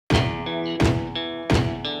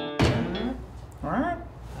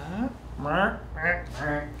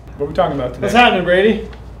What are we talking about today? What's happening, Brady?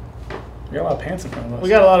 We got a lot of pants in front of us. We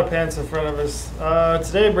got a lot of pants in front of us.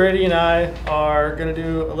 Today, Brady and I are going to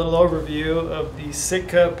do a little overview of the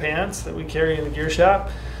Sitka pants that we carry in the gear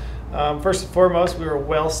shop. First and foremost, we were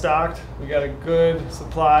well stocked. We got a good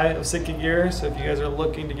supply of Sitka gear, so if you guys are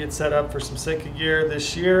looking to get set up for some Sitka gear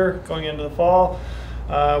this year, going into the fall,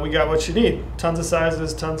 we got what you need. Tons of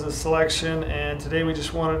sizes, tons of selection, and today we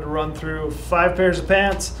just wanted to run through 5 pairs of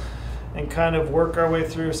pants and kind of work our way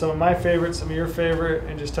through some of my favorites, some of your favorite,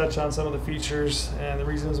 and just touch on some of the features and the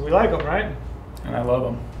reasons we like them, right? And I love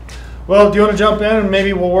them. Well, do you want to jump in and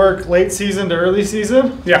maybe we'll work late season to early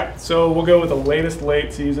season? Yeah, so we'll go with the latest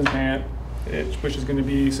late season pant, which is going to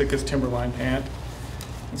be Sitka's Timberline pant.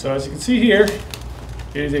 And so as you can see here, it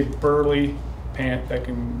is a burly pant that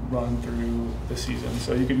can run through the season.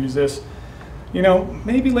 So you could use this, you know,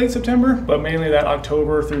 maybe late September, but mainly that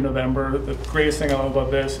October through November. The greatest thing I love about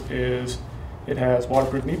this is it has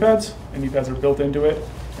waterproof knee pads, and knee pads are built into it,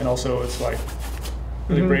 and also it's like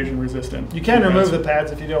really abrasion resistant. You can remove the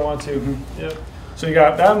pads if you don't want to. Yep. So you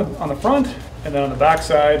got that on the front, and then on the back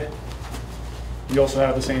side, you also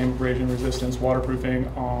have the same abrasion resistance waterproofing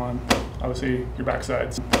on, obviously, your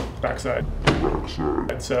backside.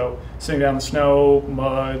 So sitting down in the snow,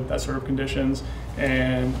 mud, that sort of conditions.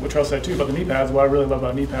 And what Charles said too about the knee pads, what I really love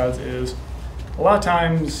about knee pads is a lot of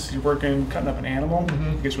times you're working, cutting up an animal,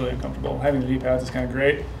 it gets really uncomfortable. Having the knee pads is kind of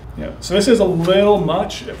great. Yeah. So this is a little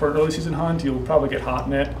much for an early season hunt. You'll probably get hot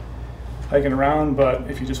in it hiking around,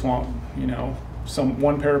 but if you just want, you know,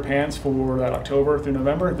 one pair of pants for that October through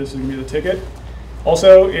November, this is gonna be the ticket.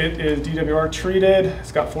 Also, it is DWR treated.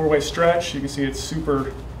 It's got 4-way stretch. You can see it's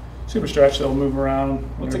super stretched. It'll move around.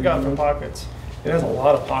 What's it got for pockets? It has a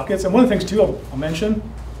lot of pockets. And one of the things too I'll mention,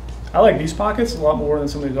 I like these pockets a lot more than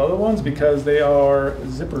some of these other ones because they are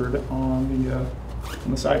zippered on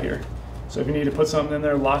the side here. So if you need to put something in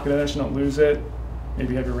there, lock it in there so you don't lose it.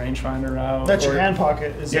 Maybe you have your rangefinder out. That's your hand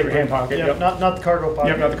pocket. Yeah, your hand pocket. Yep. Yep. Not the cargo pocket.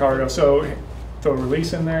 Yep, not the cargo. So throw a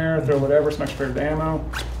release in there, throw whatever, some extra pair of ammo,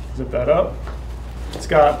 zip that up. It's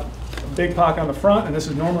got a big pocket on the front, and this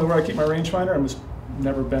is normally where I keep my rangefinder. I've just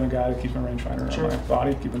never been a guy to keep my rangefinder on my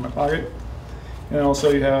body, keep it in my pocket. And also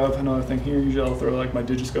you have another thing here. Usually I'll throw like my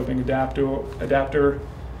digiscoping adapter,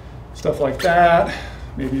 stuff like that.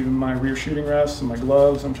 Maybe even my rear shooting rests and my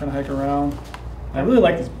gloves. I'm trying to hike around. I really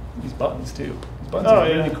like these buttons too. These buttons are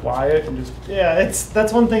really quiet and just. Yeah,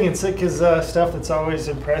 that's one thing in Sitka's stuff that's always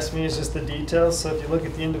impressed me is just the details. So if you look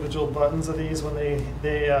at the individual buttons of these, when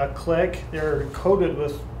they click, they're coated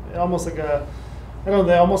with almost like a. I don't know,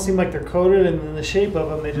 they almost seem like they're coated, and in the shape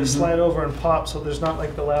of them, they just slide over and pop, so there's not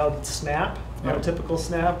like the loud snap, not a typical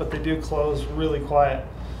snap, but they do close really quiet.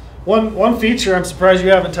 One feature I'm surprised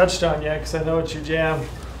you haven't touched on yet, because I know it's your jam.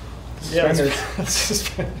 Suspenders. Yeah,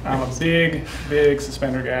 suspenders. I'm a big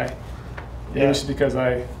suspender guy. Yeah, just because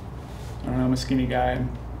I don't know, I'm a skinny guy,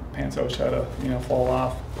 and pants always try to, you know, fall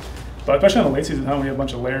off. But especially on the late season hunt, we have a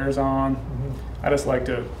bunch of layers on. I just like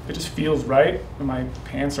to, it just feels right, and my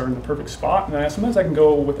pants are in the perfect spot. And then sometimes I can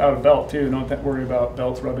go without a belt too, don't have to worry about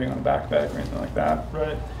belts rubbing on a backpack or anything like that.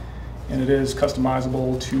 Right. And it is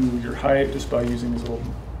customizable to your height just by using these little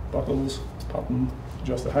buckles, pop them,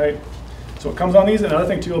 adjust the height. So it comes on these. And another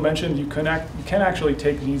thing too I'll mention, you can actually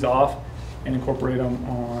take these off and incorporate them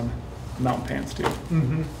on mountain pants too.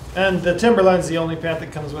 And the Timberline's the only pant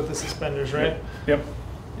that comes with the suspenders, right? Yep.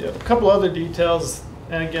 A couple other details.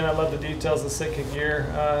 And again, I love the details of Sitka gear,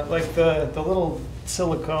 like the little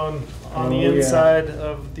silicone on the inside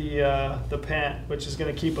of the pant, which is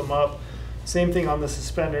going to keep them up. Same thing on the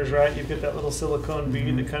suspenders, right? You've got that little silicone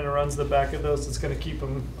bead that kind of runs the back of those. It's going to keep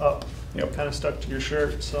them up, kind of stuck to your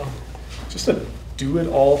shirt. So, just a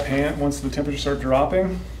do-it-all pant once the temperatures start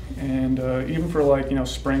dropping, and even for like, you know,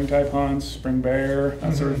 spring type hunts, spring bear,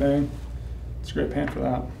 that sort of thing. It's a great pant for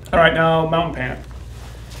that. All right, now mountain pant.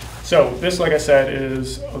 So this, like I said,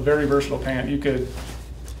 is a very versatile pant. You could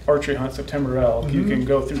archery hunt September elk. You can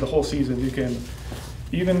go through the whole season. You can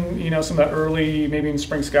even, you know, some of that early, maybe in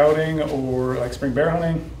spring scouting or like spring bear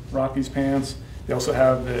hunting, rock these pants. They also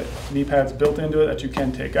have the knee pads built into it that you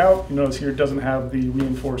can take out. You notice here it doesn't have the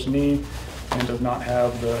reinforced knee and does not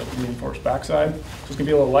have the reinforced backside. So it's gonna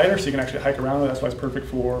be a little lighter, so you can actually hike around with it. That's why it's perfect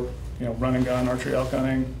for, you know, run and gun, archery elk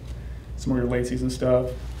hunting, some of your late season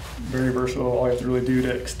stuff. Very versatile. All you have to really do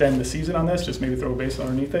to extend the season on this, just maybe throw a base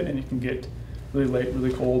underneath it, and you can get really late,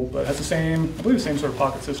 really cold. But it has the same, I believe, the same sort of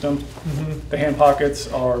pocket system. The hand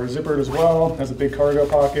pockets are zippered as well. It has a big cargo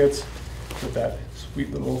pockets with that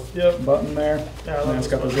sweet little button there. And then it's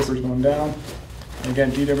got the zippers going down. And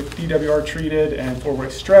again, DWR treated and 4-way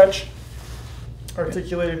stretch.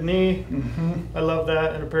 articulated knee. Mm-hmm. I love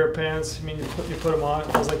that in a pair of pants. I mean, you put them on,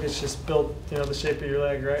 it feels like it's just built, you know, the shape of your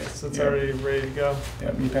leg, right? So it's already ready to go.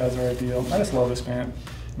 Yeah, knee pads are ideal. I just love this pant.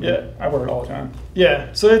 I mean, Yeah, I wear it all the time.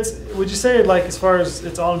 yeah. So it's, would you say like as far as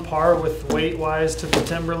it's on par with weight wise to the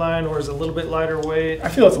Timberline, or is it a little bit lighter weight? I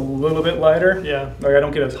feel it's a little bit lighter. Yeah. Like I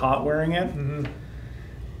don't get as hot wearing it. Mm-hmm.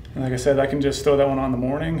 And like I said, I can just throw that one on in the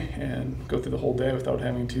morning and go through the whole day without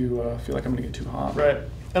having to feel like I'm going to get too hot. Right.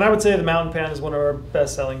 And I would say the mountain pant is one of our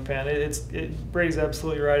best selling pant. Brady's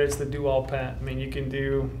absolutely right. It's the do-all pant. I mean, you can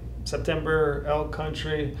do September, elk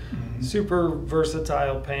country, super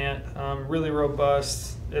versatile pant, really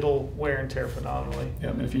robust. It'll wear and tear phenomenally. Yeah,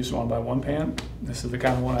 and if you just want to buy one pant, this is the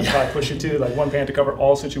kind of one I'd probably push you to, like one pant to cover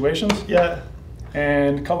all situations. Yeah.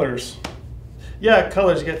 And colors. Yeah,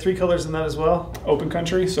 colors. You get 3 colors in that as well. Open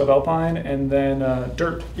country, subalpine, and then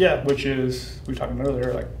dirt. Yeah. Which is, we were talking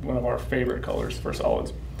earlier, like one of our favorite colors for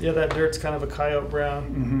solids. Yeah, that dirt's kind of a coyote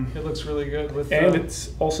brown. It looks really good with. And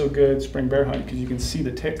it's also good spring bear hunt because you can see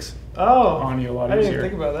the ticks on you a lot I didn't easier. even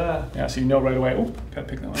think about that. Yeah, so you know right away. Oh, gotta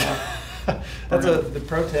pick that one off. That's the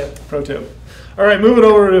pro tip. Pro tip. All right, moving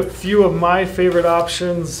over to a few of my favorite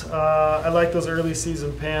options. I like those early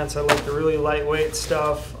season pants. I like the really lightweight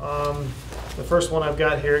stuff. The first one I've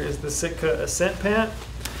got here is the Sitka Ascent pant.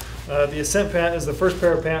 The Ascent pant is the first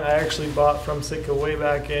pair of pant I actually bought from Sitka way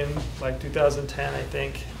back in like 2010, I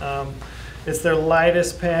think. It's their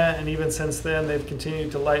lightest pant, and even since then they've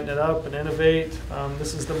continued to lighten it up and innovate.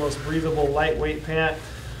 This is the most breathable, lightweight pant.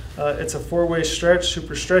 It's a 4-way stretch,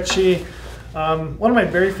 super stretchy. One of my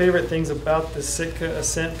very favorite things about the Sitka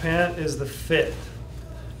Ascent pant is the fit.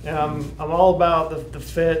 I'm all about the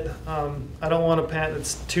fit. I don't want a pant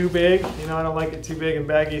that's too big. You know, I don't like it too big and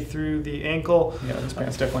baggy through the ankle. Yeah, this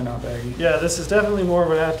pant's definitely not baggy. Yeah, this is definitely more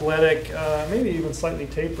of an athletic, maybe even slightly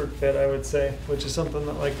tapered fit, I would say, which is something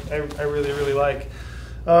that like I really, really like.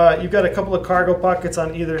 You've got a couple of cargo pockets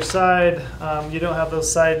on either side. You don't have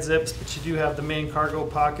those side zips, but you do have the main cargo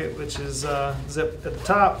pocket, which is zipped at the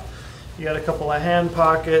top. You got a couple of hand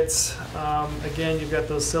pockets. Again, you've got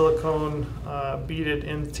those silicone beaded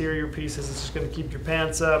interior pieces. It's just going to keep your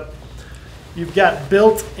pants up. You've got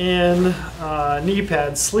built-in knee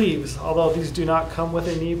pad sleeves. Although these do not come with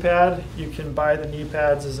a knee pad, you can buy the knee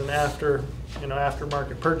pads as an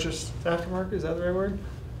aftermarket purchase. Aftermarket, is that the right word?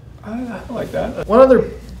 I like that. One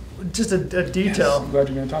other, just a detail. Yes, I'm glad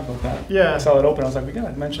you're going to talk about that. Yeah. I saw it open. I was like, we got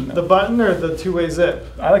to mention that. The button or the 2-way zip?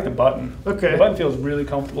 I like the button. Okay. The button feels really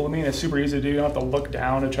comfortable to me, and it's super easy to do. You don't have to look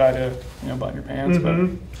down to try to, button your pants.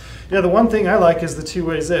 Mm-hmm. Yeah, the one thing I like is the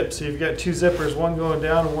 2-way zip. So you've got 2 zippers, one going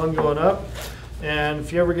down and one going up. And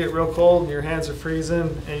if you ever get real cold and your hands are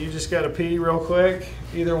freezing and you just got to pee real quick,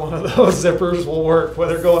 either one of those zippers will work,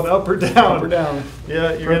 whether going up or down. Up or down.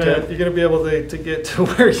 Yeah, you're gonna be able to get to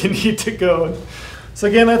where you need to go. So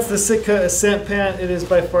again, that's the Sitka Ascent pant. It is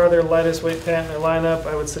by far their lightest weight pant in their lineup.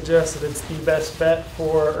 I would suggest that it's the best bet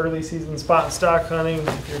for early season spot and stock hunting.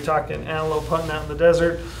 If you're talking antelope hunting out in the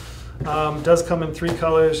desert. Does come in 3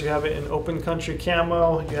 colors. You have it in open country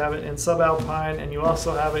camo, you have it in subalpine, and you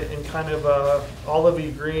also have it in kind of a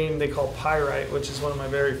olivey green they call pyrite, which is one of my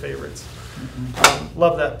very favorites.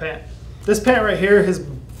 Love that pant. This pant right here is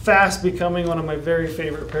fast becoming one of my very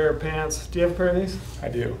favorite pair of pants. Do you have a pair of these? I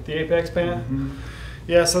do. The Apex pant?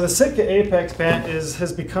 Yeah, so the Sitka Apex pant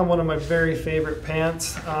has become one of my very favorite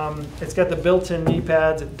pants. It's got the built-in knee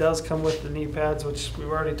pads. It does come with the knee pads, which we've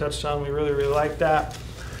already touched on. We really, really like that.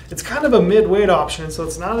 It's kind of a mid-weight option, so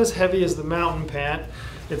it's not as heavy as the mountain pant.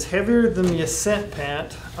 It's heavier than the Ascent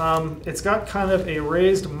pant. It's got kind of a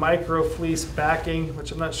raised micro fleece backing,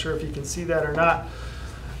 which I'm not sure if you can see that or not.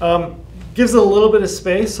 Gives it a little bit of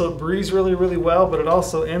space, so it breathes really, really well, but it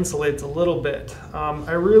also insulates a little bit.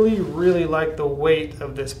 I really, really like the weight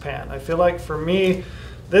of this pant. I feel like for me,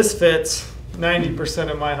 this fits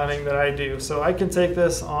 90% of my hunting that I do. So I can take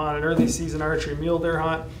this on an early season archery mule deer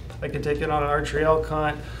hunt. I can take it on an archery elk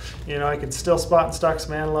hunt. I can still spot and stalk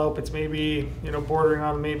some antelope. It's maybe, bordering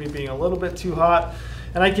on maybe being a little bit too hot.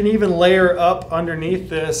 And I can even layer up underneath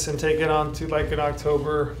this and take it on to like an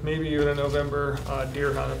October, maybe even a November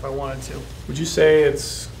deer hunt if I wanted to. Would you say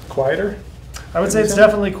it's quieter? I would say it's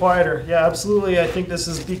definitely quieter. Yeah, absolutely. I think this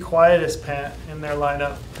is the quietest pant in their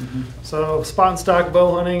lineup. So spot and stalk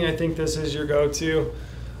bow hunting, I think this is your go-to.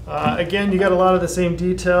 Again, you got a lot of the same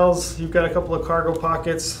details. You've got a couple of cargo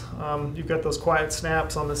pockets. You've got those quiet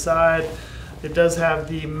snaps on the side. It does have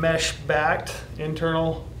the mesh-backed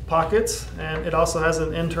internal pockets, and it also has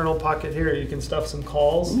an internal pocket here. You can stuff some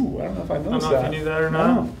calls. Ooh, I don't know if I noticed that. I don't know if you knew that or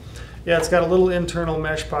not. No. Yeah, it's got a little internal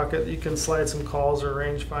mesh pocket that you can slide some calls or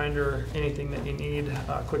rangefinder or anything that you need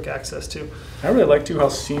quick access to. I really like too how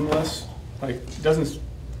seamless Like, it doesn't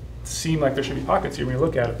seem like there should be pockets here when you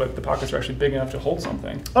look at it, but the pockets are actually big enough to hold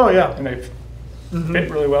something. Oh yeah. And they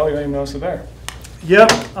fit really well. You don't even notice it there.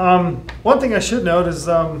 Yep. One thing I should note is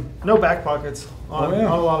no back pockets on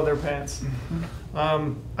a lot of their pants. I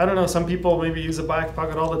don't know. Some people maybe use a back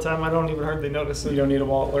pocket all the time. I don't even hardly notice it. You don't need a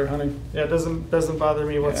wallet while you're hunting. Yeah, it doesn't bother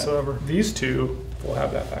me whatsoever. These two will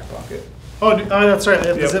have that back pocket. Oh, that's right. They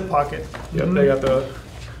have the zip pocket. Yep, they got the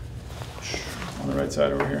on the right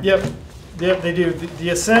side over here. Yep, they do. The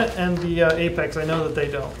Ascent and the Apex, I know that they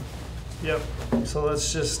don't. Yep. So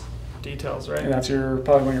that's just details, right? And that's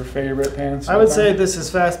probably one of your favorite pants? I would say this is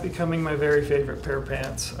fast becoming my very favorite pair of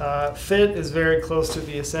pants. Fit is very close to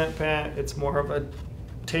the Ascent pant. It's more of a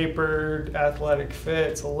tapered, athletic fit.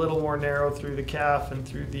 It's a little more narrow through the calf and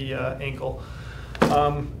through the ankle.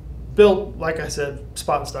 Built, like I said,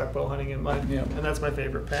 spot and stock bow hunting in mind, and that's my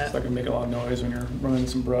favorite pant. It's like it make a lot of noise when you're running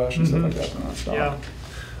some brush and stuff like that. When stock. Yeah.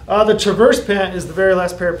 The Traverse pant is the very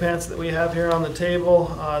last pair of pants that we have here on the table.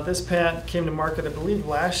 This pant came to market, I believe,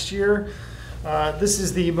 last year. This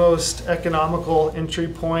is the most economical entry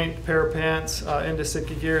point pair of pants into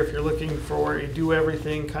Sitka gear. If you're looking for a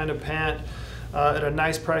do-everything kind of pant at a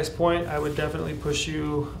nice price point, I would definitely push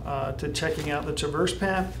you to checking out the Traverse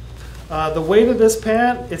pant. The weight of this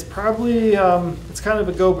pant, it's probably, it's kind of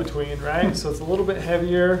a go-between, right? So it's a little bit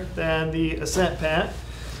heavier than the Ascent pant.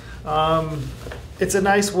 It's a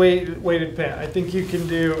nice weighted pant. I think you can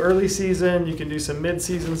do early season, you can do some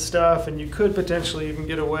mid-season stuff, and you could potentially even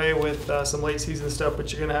get away with some late season stuff,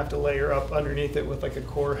 but you're gonna have to layer up underneath it with like a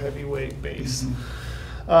core heavyweight base.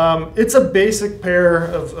 It's a basic pair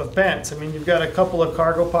of pants. I mean, you've got a couple of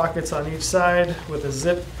cargo pockets on each side with a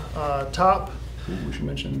zip top. We should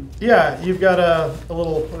mention. Yeah, you've got a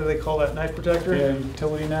little, what do they call that, knife protector? Yeah,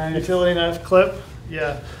 utility knife. Utility knife clip.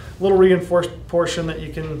 Yeah, little reinforced portion that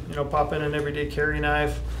you can pop in an everyday carry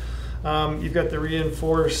knife. You've got the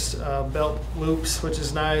reinforced belt loops, which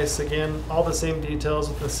is nice. Again, all the same details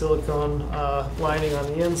with the silicone lining on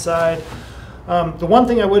the inside. The one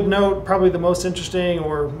thing I would note, probably the most interesting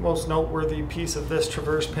or most noteworthy piece of this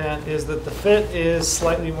Traverse pant is that the fit is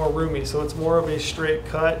slightly more roomy, so it's more of a straight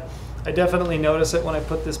cut. I definitely notice it when I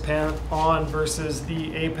put this pant on versus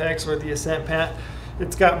the Apex or the Ascent pant.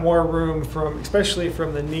 It's got more room especially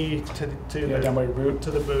from the knee down by your boot. To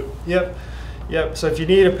the boot. Yep. So if you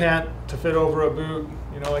need a pant to fit over a boot,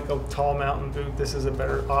 like a tall mountain boot, this is a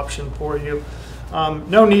better option for you.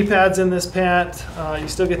 No knee pads in this pant. You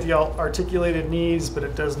still get the articulated knees, but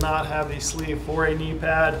it does not have the sleeve for a knee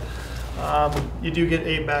pad. You do get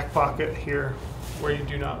a back pocket here, where you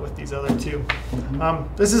do not with these other two.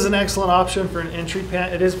 This is an excellent option for an entry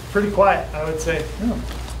pant. It is pretty quiet, I would say. Yeah.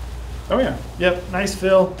 Oh yeah. Yep, nice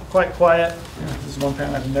feel, quite quiet. Yeah, this is one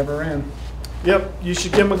pant I've never ran. Yep, you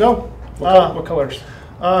should give them a go. What colors?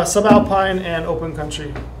 Subalpine and open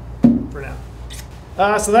country for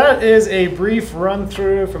now. So that is a brief run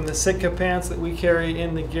through from the Sitka pants that we carry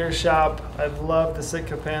in the gear shop. I've loved the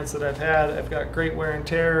Sitka pants that I've had. I've got great wear and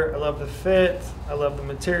tear. I love the fit. I love the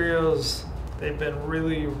materials. They've been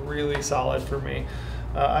really, really solid for me.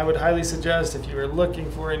 I would highly suggest if you are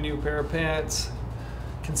looking for a new pair of pants,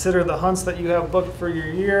 consider the hunts that you have booked for your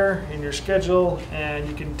year in your schedule, and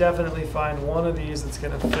you can definitely find one of these that's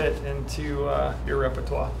going to fit into your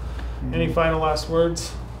repertoire. Any final last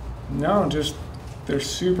words? No, just they're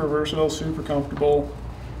super versatile, super comfortable,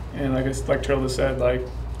 and like Trail just said, like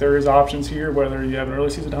there is options here. Whether you have an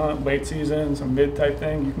early season hunt, late season, some mid type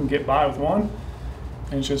thing, you can get by with one.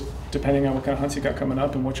 And it's just depending on what kind of hunts you got coming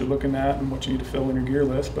up and what you're looking at and what you need to fill in your gear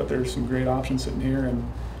list. But there's some great options sitting here, and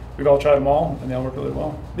we've all tried them all, and they all work really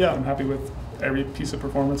well. Yeah, I'm happy with every piece of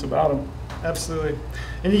performance about them. Absolutely.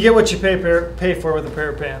 And you get what you pay for with a pair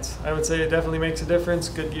of pants. I would say it definitely makes a difference.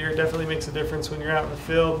 Good gear definitely makes a difference when you're out in the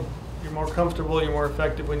field. You're more comfortable, you're more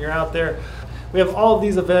effective when you're out there. We have all of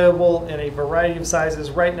these available in a variety of sizes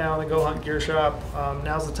right now in the goHUNT gear shop.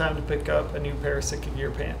 Now's the time to pick up a new pair of Sitka gear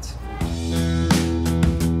pants.